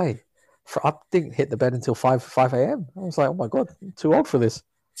blown away. I didn't hit the bed until 5 a.m. I was like, oh my god, I'm too old for this.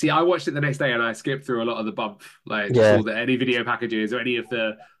 See, I watched it the next day and I skipped through a lot of the bump, like just Yeah, all the any video packages or any of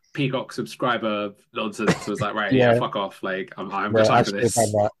the Peacock subscriber nonsense. Was like, right, yeah, yeah, fuck off. Like, I'm yeah. I retired for should have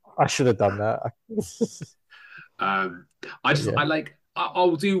done this. that. I should have done that. Um, I But just yeah, I like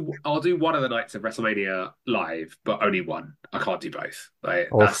I'll do one of the nights of WrestleMania live, but only one. I can't do both. Like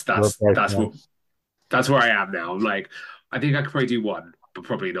oh, you're both nice. that's where I am now. I'm like, I think I could probably do one, but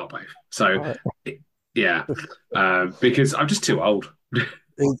probably not both. So Right. yeah, because I'm just too old.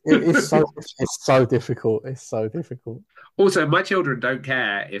 It's so difficult. It's so difficult. Also, my children don't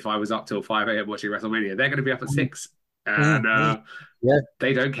care if I was up till 5 a.m. watching WrestleMania. They're going to be up at 6, Mm, and mm. Yeah,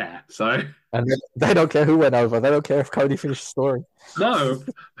 they don't care. So and they don't care who went over. They don't care if Cody finished the story. no,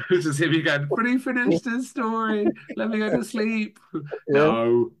 it's just him again. But he finished his story. Let me go to sleep. Yeah,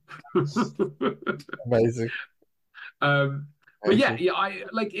 No. amazing, Um, but yeah, amazing. yeah, I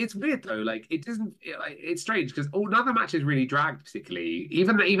like it's weird though. Like it doesn't. It's strange because none of the matches really dragged particularly.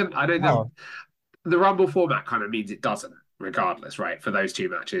 Even I know Oh, the Rumble format kind of means it doesn't, regardless, right? For those two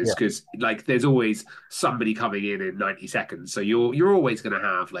matches, yeah, because like there's always somebody coming in 90 seconds, so you're always going to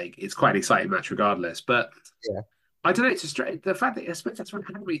have like it's quite an exciting match regardless. But yeah. I don't know. It's just the fact that I suppose that's what I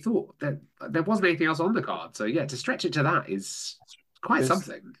hadn't really thought that there wasn't anything else on the card. So yeah, to stretch it to that is quite It's,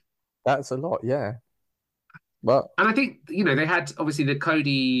 something. that's a lot. Yeah, but And I think, they had obviously the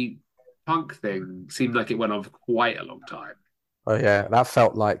Cody Punk thing seemed like it went on for quite a long time. oh yeah, that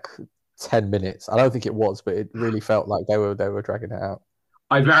felt like 10 minutes. I don't think it was, but it really felt like they were dragging it out.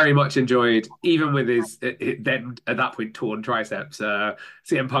 I very much enjoyed, even with his then at that point torn triceps,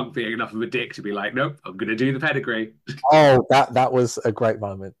 CM Punk being enough of a dick to be like, nope, I'm going to do the pedigree. Oh, that was a great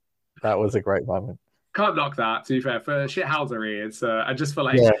moment. That was a great moment. Can't knock that, to be fair, for shithousery. It's and just for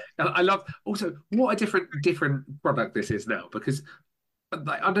like, Yeah, I love also what a different product this is now because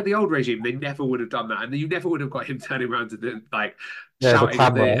like under the old regime, they never would have done that, and you never would have got him turning around to like Yeah, the shouting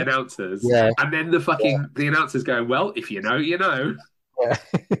at the camera. announcers, Yeah, and then the announcers going, "Well, if you know, you know." yeah,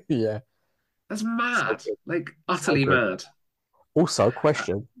 yeah. That's So mad, good. like So utterly good. mad. Also,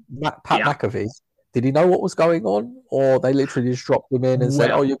 question: Pat Yeah. McAfee, did he know what was going on, or they literally just dropped him in and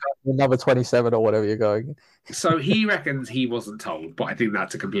said, "Oh, Well, you're going to another 27 or whatever you're going"? so he reckons he wasn't told, but I think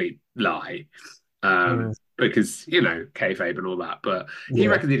that's a complete lie. Mm, Because kayfabe and all that. But he yeah,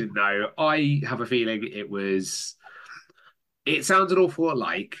 reckons he didn't know. I have a feeling it was. It sounds an awful lot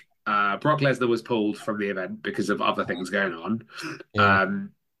like Brock Lesnar was pulled from the event because of other things going on, yeah,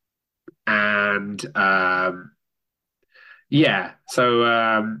 um, and yeah, so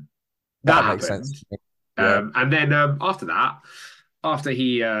that that makes sense. happened, Yeah, and then after that. After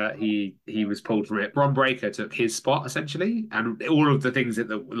he was pulled from it, Bron Breakker took his spot essentially, and all of the things that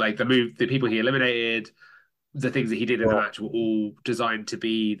the people he eliminated, the things that he did in the yeah. match were all designed to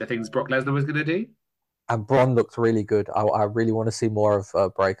be the things Brock Lesnar was going to do. And Braun looked really good. I really want to see more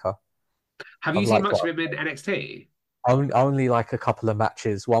of Breaker. Have you I've seen liked much what of him in NXT? only like a couple of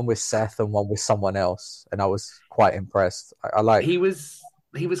matches, one with Seth and one with someone else, and I was quite impressed. I like, He was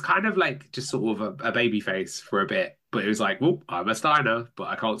kind of like just sort of a baby face for a bit, but it was like, well, I'm a Steiner, but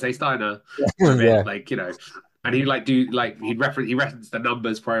I can't say Steiner for a bit, yeah, and he'd he referenced the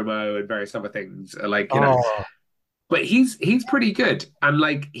numbers promo and various other things, oh but he's pretty good, and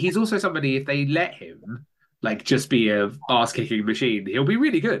like he's also somebody if they let him like just be a ass kicking machine, he'll be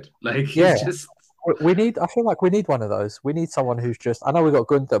really good. Like yeah. he's just We need. I feel like we need one of those. We need someone who's just. I know we got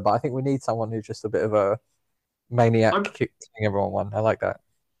Gunther, but I think we need someone who's just a bit of a maniac, I'm killing everyone one. I like that.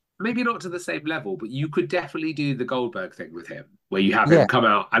 maybe not to the same level, but you could definitely do the Goldberg thing with him, where you have him Yeah, come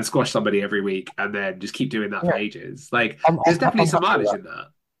out and squash somebody every week, and then just keep doing that yeah. for ages. Like, I'm there's definitely some happy with mileage that. in that.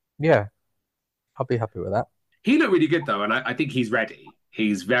 Yeah, I'll be happy with that. He looked really good though, and I think he's ready.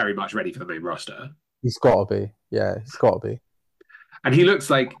 He's very much ready for the main roster. He's got to be. Yeah, he's got to be. And he looks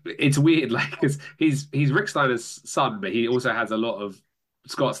like it's weird, like because he's Rick Steiner's son, but he also has a lot of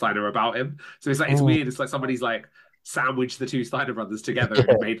Scott Steiner about him. So it's Mm, weird. It's like somebody's like sandwiched the two Steiner brothers together yeah,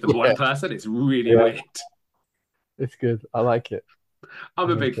 and made them yeah, one person. It's really yeah. weird. It's good. I like it. I'm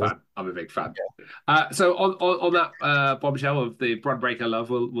I a think big it's fan. I'm a big fan. So on that bombshell of the Bron Breakker love,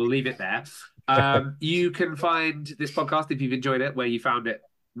 we'll leave it there. You can find this podcast if you've enjoyed it where you found it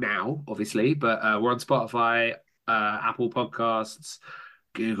now, obviously, but we're on Spotify, Apple Podcasts,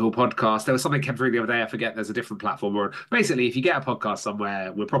 Google Podcasts. There was something came through the other day. I forget. There's a different platform. Or basically, if you get a podcast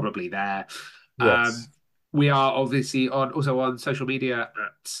somewhere, we're probably there. Um, yes. we are obviously also on social media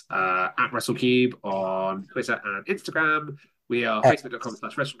at Wrestlecube on Twitter and Instagram. We are Eh,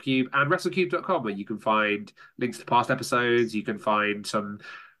 facebook.com/WrestleCube and WrestleCube.com, where you can find links to past episodes. You can find some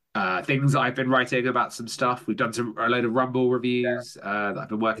things that I've been writing about some stuff. We've done a load of Rumble reviews that I've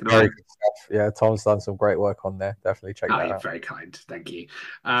been working Very on. good stuff. Yeah, Tom's done some great work on there. Definitely check Oh, that you're out. very kind. Thank you.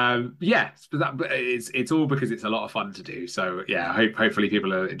 Yeah, but it's all because it's a lot of fun to do. So yeah, hopefully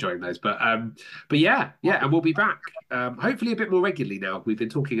people are enjoying those. But yeah, and we'll be back. Hopefully a bit more regularly now. We've been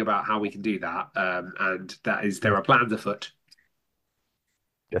talking about how we can do that. And there are plans afoot.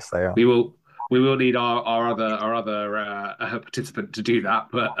 Yes, they are. We will need our other participant to do that,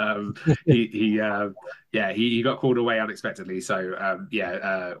 but he got called away unexpectedly. So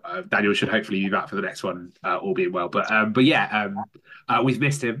Daniel should hopefully be back for the next one, all being well. But yeah, we've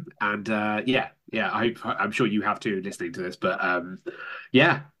missed him, and I'm sure you have too listening to this. But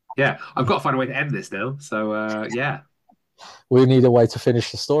yeah, I've got to find a way to end this now. So yeah. We need a way to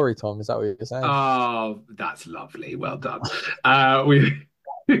finish the story, Tom. Is that what you're saying? Oh, that's lovely. Well done. We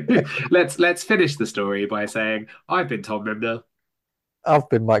let's finish the story by saying I've been Tom Memner, I've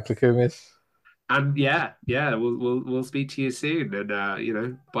been Mike Lukumis. and we'll speak to you soon,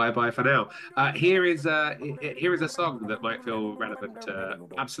 and bye for now. Here is a song that might feel relevant to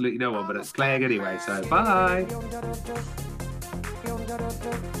absolutely no one, but it's playing anyway. So bye.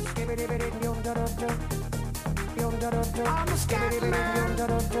 I'm a scat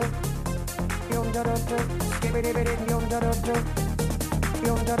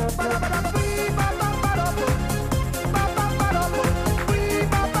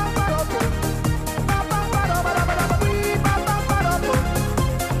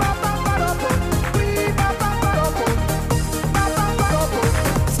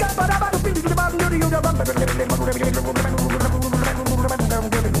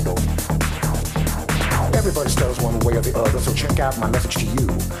Everybody stutters one way or the other, so check out my message to you.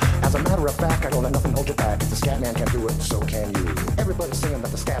 As a matter of fact, I don't let nothing hold you back. If the scat man can do it, so can you. Everybody's saying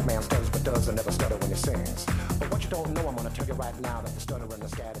that the scat man stutters but does and never stutter when he sings. But what you don't know, I'm gonna tell you right now that the stutter and the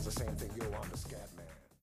scat is the same thing. You'll understand.